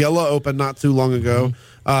ago. Gilla open not too long ago.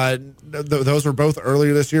 Those were both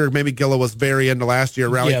earlier this year. Maybe Gilla was very into last year.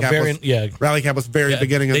 Rally Cap was very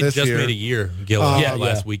beginning of this year. They just made a year, Gilla,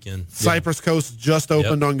 last weekend. Cypress Coast just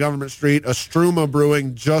opened on Government Street. Astruma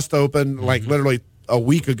Brewing just opened like literally a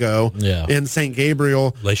week ago in St.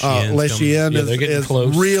 Gabriel. Le Chien is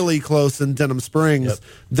close. really close in Denham Springs.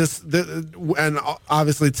 And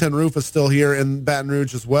obviously Tin Roof is still here in Baton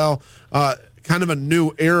Rouge as well. Kind of a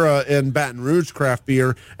new era in Baton Rouge craft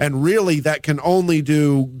beer, and really that can only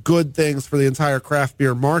do good things for the entire craft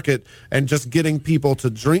beer market and just getting people to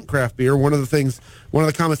drink craft beer. One of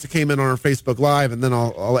the comments that came in on our Facebook Live, and then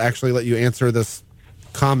I'll actually let you answer this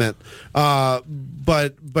comment.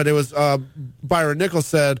 But it was Byron Nichols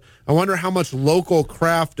said, I wonder how much local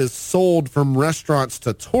craft is sold from restaurants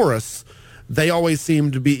to tourists. They always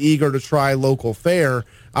seem to be eager to try local fare.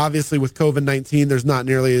 Obviously, with COVID-19, there's not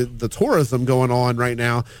nearly the tourism going on right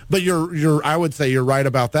now. But I would say you're right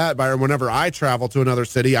about that, Byron. Whenever I travel to another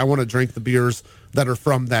city, I want to drink the beers that are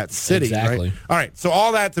from that city. Exactly. Right? All right. So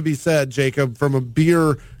all that to be said, Jacob, from a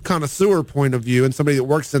beer connoisseur point of view and somebody that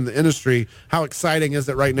works in the industry, how exciting is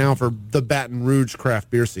it right now for the Baton Rouge craft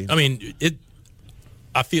beer scene? I mean,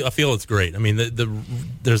 I feel it's great. I mean,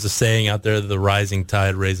 there's a saying out there, the rising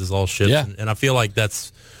tide raises all ships, and I feel like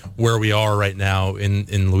that's where we are right now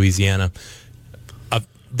in Louisiana.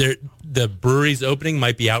 The breweries opening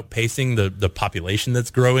might be outpacing the population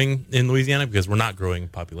that's growing in Louisiana, because we're not growing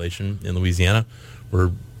population in Louisiana.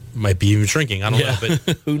 Might be even shrinking. I don't know,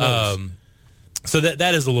 but who knows? So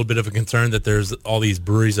that is a little bit of a concern, that there's all these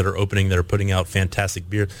breweries that are opening that are putting out fantastic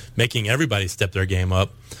beer, making everybody step their game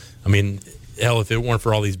up. I mean, hell, if it weren't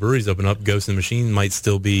for all these breweries open up, Ghost in the Machine might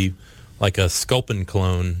still be like a Sculpin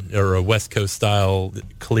clone or a West Coast style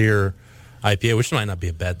clear IPA, which might not be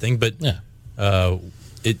a bad thing, but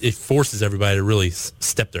it forces everybody to really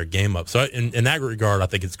step their game up. So in that regard, I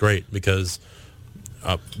think it's great, because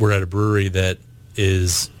we're at a brewery that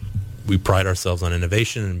we pride ourselves on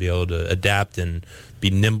innovation and be able to adapt and be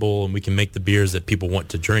nimble, and we can make the beers that people want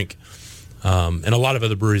to drink. And a lot of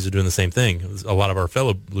other breweries are doing the same thing. A lot of our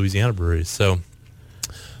fellow Louisiana breweries. So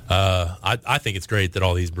I think it's great that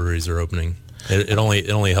all these breweries are opening. It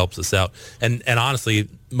only helps us out. And honestly,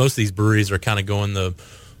 most of these breweries are kind of going the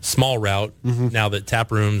small route now that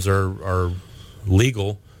tap rooms are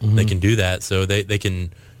legal. They can do that, so they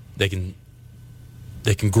can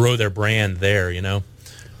grow their brand there,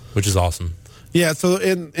 which is awesome. Yeah, so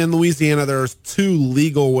in Louisiana, there's 2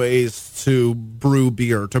 legal ways to brew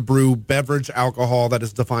beer, to brew beverage alcohol that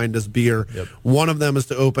is defined as beer. Yep. One of them is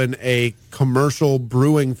to open a commercial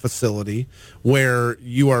brewing facility where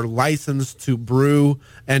you are licensed to brew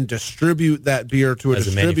and distribute that beer to a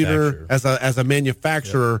distributor as a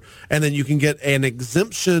manufacturer, and then you can get an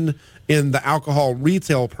exemption in the alcohol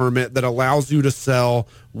retail permit that allows you to sell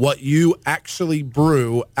what you actually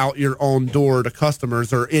brew out your own door to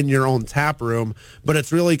customers or in your own tap room. But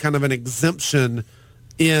it's really kind of an exemption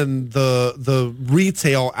in the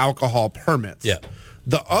retail alcohol permits. Yeah.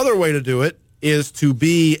 The other way to do it is to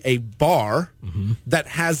be a bar that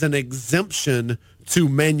has an exemption to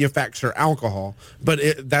manufacture alcohol, but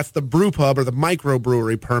that's the brew pub or the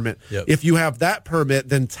microbrewery permit. Yep. If you have that permit,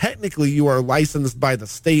 then technically you are licensed by the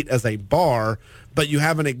state as a bar, but you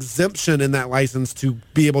have an exemption in that license to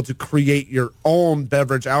be able to create your own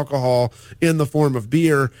beverage alcohol in the form of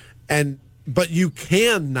beer, but you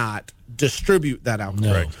cannot distribute that alcohol.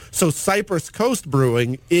 No. Right. So Cypress Coast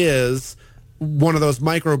Brewing is one of those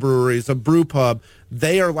microbreweries, a brew pub.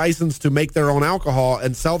 They are licensed to make their own alcohol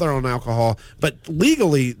and sell their own alcohol, but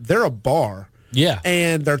legally they're a bar. Yeah.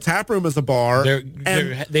 And their tap room is a bar.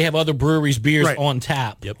 They have other breweries' beers on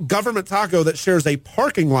tap. Yep. Government Taco, that shares a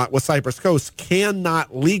parking lot with Cypress Coast,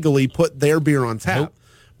 cannot legally put their beer on tap. Nope.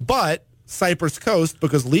 But Cypress Coast,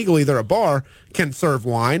 because legally they're a bar, can serve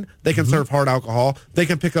wine. They can serve hard alcohol. They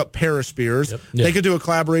can pick up parish beers. Yep. They could do a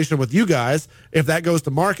collaboration with you guys. If that goes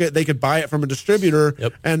to market, they could buy it from a distributor,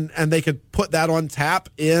 and they could put that on tap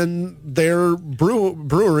in their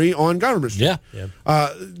brewery on Government Street. Yeah.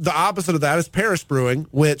 The opposite of that is Parish Brewing,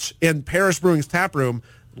 which in Parish Brewing's tap room,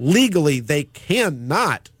 legally they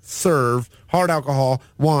cannot serve hard alcohol,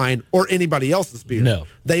 wine, or anybody else's beer. No.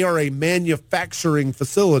 They are a manufacturing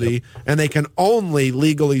facility, and they can only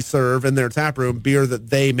legally serve in their tap room beer that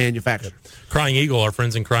they manufacture. Crying Eagle, our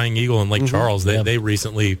friends in Crying Eagle in Lake Charles, they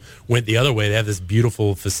recently went the other way. They have this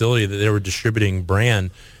beautiful facility that they were distributing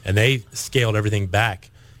brand, and they scaled everything back.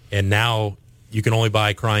 And now you can only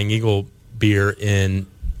buy Crying Eagle beer in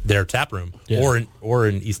their tap room or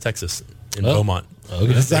in East Texas in Beaumont.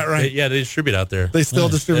 Okay. Is that right? They distribute out there. They still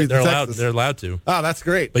distribute They're to allowed. Texas. They're allowed to. Oh, that's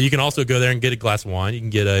great. But you can also go there and get a glass of wine. You can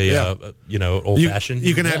get old fashioned.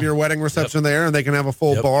 You can have your wedding reception there, and they can have a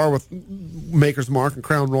full bar with Maker's Mark and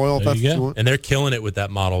Crown Royal. If There that's you what go. you want. And they're killing it with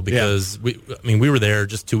that model because we were there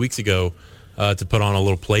just 2 weeks ago to put on a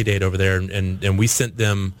little play date over there, and we sent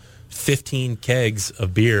them 15 kegs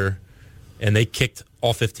of beer, and they kicked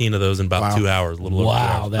all 15 of those in about 2 hours. A little over 2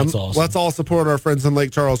 hours. That's awesome. Let's all support our friends in Lake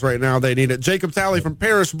Charles right now. They need it. Jacob Talley from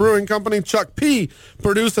Parish Brewing Company, Chuck P.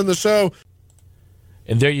 producing the show.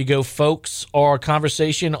 And there you go, folks. Our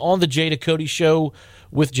conversation on the Jay Ducote Show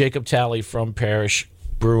with Jacob Talley from Parish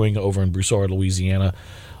Brewing over in Broussard, Louisiana.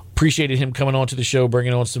 Appreciated him coming on to the show,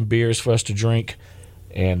 bringing on some beers for us to drink.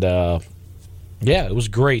 And, it was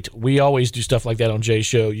great. We always do stuff like that on Jay's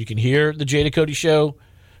show. You can hear the Jay Ducote Show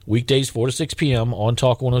weekdays 4 to 6 p.m. on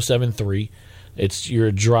Talk 107.3. It's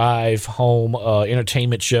your drive home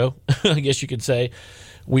entertainment show, I guess you could say.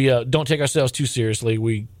 We don't take ourselves too seriously.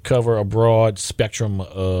 We cover a broad spectrum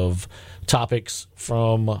of topics,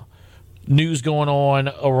 from news going on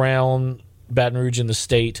around Baton Rouge and the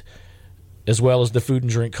state, as well as the food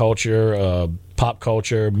and drink culture, pop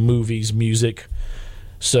culture, movies, music.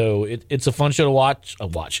 So it's a fun show to watch.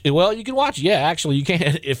 Well, you can watch. Yeah, actually, you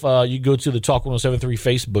can. If you go to the Talk 107.3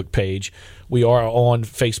 Facebook page, we are on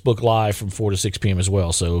Facebook Live from 4 to 6 p.m. as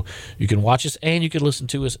well. So you can watch us and you can listen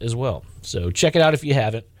to us as well. So check it out if you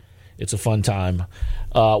haven't. It's a fun time.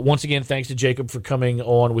 Once again, thanks to Jacob for coming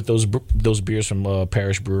on with those beers from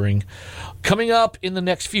Parish Brewing. Coming up in the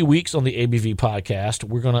next few weeks on the ABV podcast,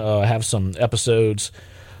 we're going to have some episodes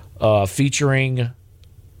featuring...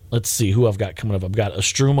 Let's see who I've got coming up. I've got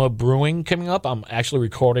Astruma Brewing coming up. I'm actually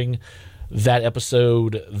recording that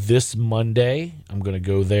episode this Monday. I'm going to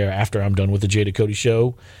go there after I'm done with the Jay Ducote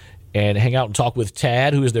Show and hang out and talk with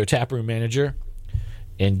Tad, who is their taproom manager,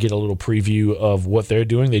 and get a little preview of what they're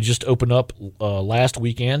doing. They just opened up last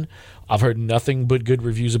weekend. I've heard nothing but good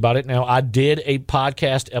reviews about it. Now, I did a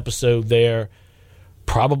podcast episode there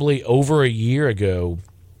probably over a year ago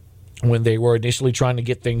when they were initially trying to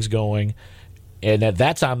get things going. And at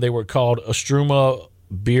that time, they were called Ostruma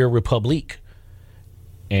Beer Republique.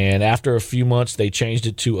 And after a few months, they changed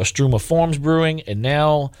it to Ostruma Farms Brewing, and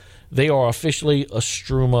now they are officially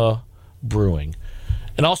Ostruma Brewing.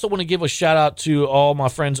 And I also want to give a shout-out to all my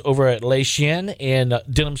friends over at Les Chiens in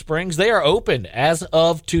Denham Springs. They are open as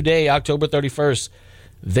of today, October 31st.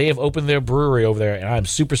 They have opened their brewery over there, and I'm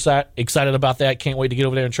super excited about that. Can't wait to get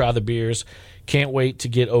over there and try the beers. Can't wait to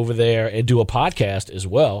get over there and do a podcast as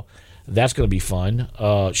well. That's going to be fun.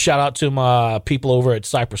 Shout out to my people over at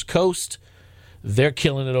Cypress Coast. They're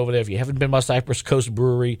killing it over there. If you haven't been by Cypress Coast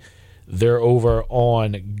Brewery, they're over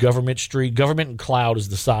on Government Street. Government and Cloud is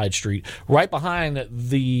the side street. Right behind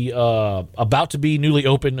the about to be newly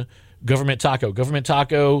open Government Taco. Government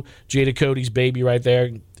Taco, Jay Ducote's baby right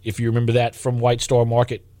there. If you remember that from White Star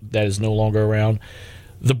Market, that is no longer around.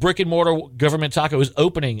 The brick and mortar Government Taco is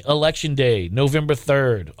opening Election Day, November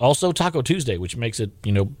 3rd. Also Taco Tuesday, which makes it,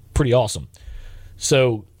 pretty awesome.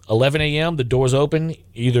 So 11 a.m., the doors open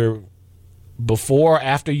either before or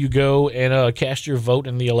after you go and cast your vote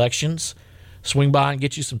in the elections. Swing by and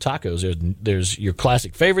get you some tacos. There's your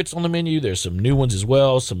classic favorites on the menu. There's some new ones as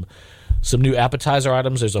well, some new appetizer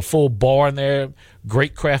items. There's a full bar in there.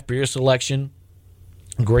 Great craft beer selection.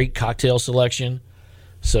 Great cocktail selection.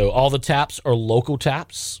 So all the taps are local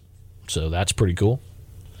taps. So that's pretty cool.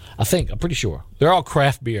 I'm pretty sure. They're all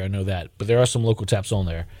craft beer, I know that. But there are some local taps on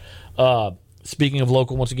there. Speaking of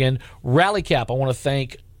local, once again, Rally Cap. I want to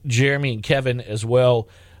thank Jeremy and Kevin as well.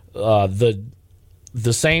 The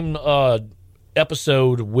same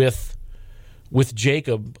episode with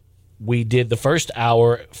Jacob, we did the first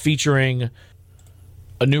hour featuring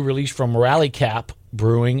a new release from Rally Cap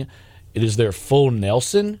Brewing. It is their Full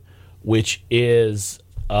Nelson, which is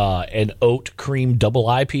an oat cream double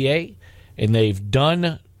IPA, and they've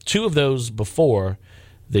done two of those before.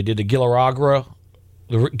 They did a Gilaraga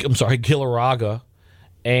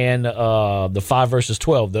and the 5 versus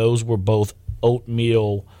 12. Those were both oat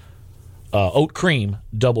cream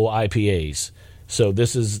double IPAs. So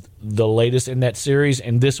this is the latest in that series,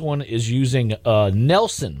 and this one is using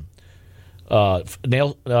Nelson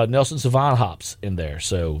Savant hops in there.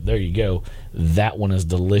 So there you go. That one is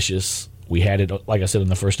delicious. We had it, like I said, in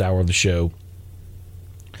the first hour of the show.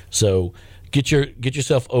 So get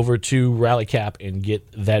yourself over to Rally Cap and get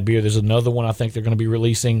that beer. There's another one I think they're going to be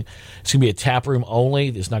releasing. It's going to be a tap room only.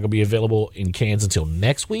 It's not going to be available in cans until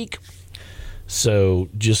next week. So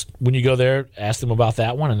just when you go there, ask them about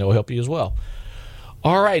that one, and they'll help you as well.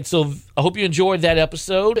 All right, so I hope you enjoyed that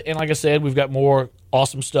episode. And like I said, we've got more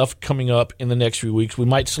awesome stuff coming up in the next few weeks. We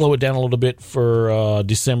might slow it down a little bit for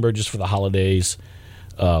December just for the holidays.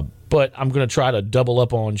 But I'm going to try to double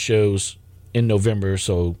up on shows in November.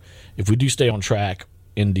 So if we do stay on track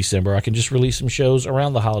in December, I can just release some shows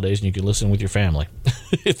around the holidays and you can listen with your family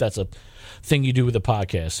if that's a thing you do with the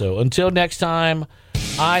podcast. So until next time,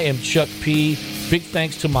 I am Chuck P. Big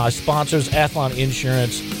thanks to my sponsors, Athlon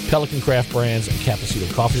Insurance, Pelican Craft Brands, and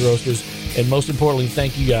Cafecito Coffee Roasters. And most importantly,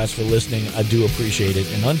 thank you guys for listening. I do appreciate it.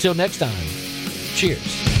 And until next time,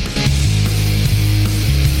 cheers.